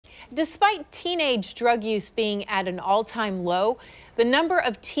Despite teenage drug use being at an all-time low, the number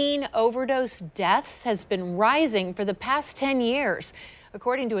of teen overdose deaths has been rising for the past 10 years.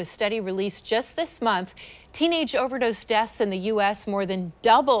 According to a study released just this month, teenage overdose deaths in the U.S. more than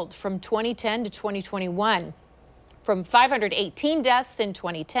doubled from 2010 to 2021. From 518 deaths in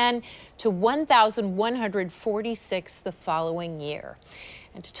 2010 to 1,146 the following year.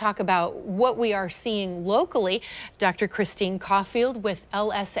 And to talk about what we are seeing locally, Dr. Christine Cauffield with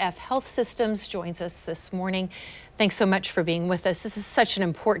LSF Health Systems joins us this morning. Thanks so much for being with us. This is such an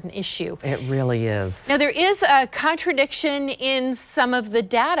important issue. It really is. Now, there is a contradiction in some of the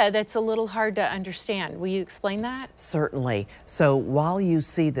data that's a little hard to understand. Will you explain that? Certainly. So while you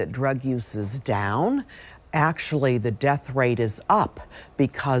see that drug use is down, actually the death rate is up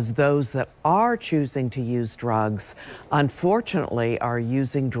because those that are choosing to use drugs, unfortunately, are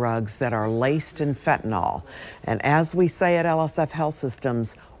using drugs that are laced in fentanyl. And as we say at LSF Health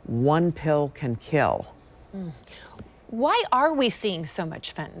Systems, one pill can kill. Why are we seeing so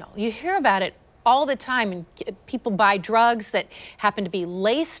much fentanyl? You hear about it all the time, and people buy drugs that happen to be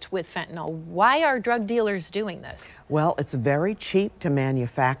laced with fentanyl. Why are drug dealers doing this? Well, it's very cheap to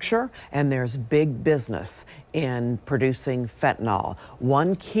manufacture, and there's big business in producing fentanyl.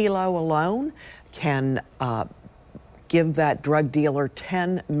 1 kilo alone can give that drug dealer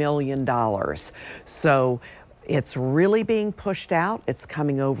 $10 million. So it's really being pushed out. It's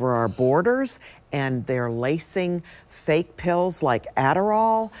coming over our borders, and they're lacing fake pills like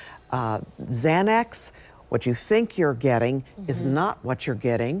Adderall, Xanax. What you think you're getting is not what you're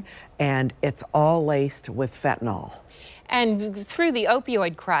getting, and it's all laced with fentanyl. And through the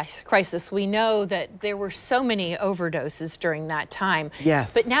opioid crisis, we know that there were so many overdoses during that time.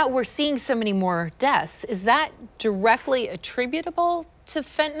 Yes. But now we're seeing so many more deaths. Is that directly attributable to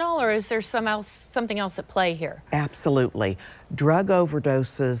fentanyl, or is there something else at play here? Absolutely. Drug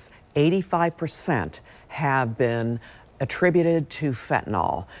overdoses, 85% have been attributed to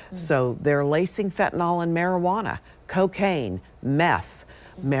fentanyl. So they're lacing fentanyl in marijuana, cocaine, meth,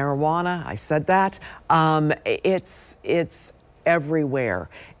 marijuana, I said that. It's everywhere,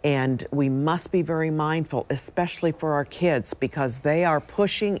 and we must be very mindful, especially for our kids, because they are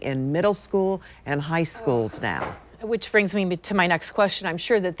pushing in middle school and high schools now. Which brings me to my next question. I'm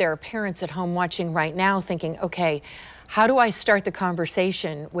sure that there are parents at home watching right now thinking, okay, how do I start the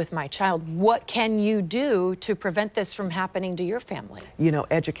conversation with my child? What can you do to prevent this from happening to your family? You know,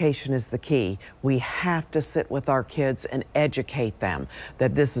 education is the key. We have to sit with our kids and educate them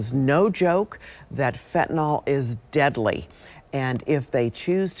that this is no joke, that fentanyl is deadly. And if they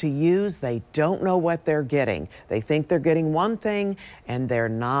choose to use, they don't know what they're getting. They think they're getting one thing, and they're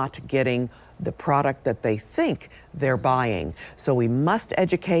not getting the product that they think they're buying. So we must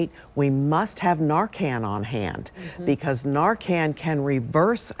educate. We must have Narcan on hand because Narcan can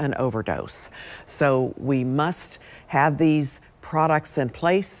reverse an overdose. So we must have these products in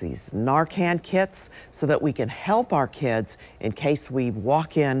place, these Narcan kits, so that we can help our kids in case we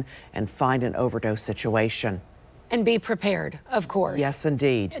walk in and find an overdose situation. And be prepared, of course. Yes,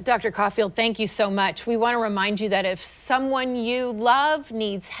 indeed. Dr. Cauffield, thank you so much. We want to remind you that if someone you love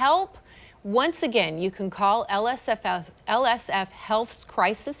needs help, once again, you can call LSF Health's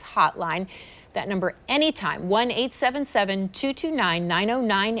Crisis Hotline. That number anytime,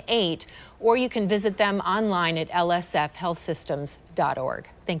 1-877-229-9098, or you can visit them online at lsfhealthsystems.org.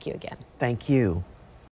 Thank you again. Thank you.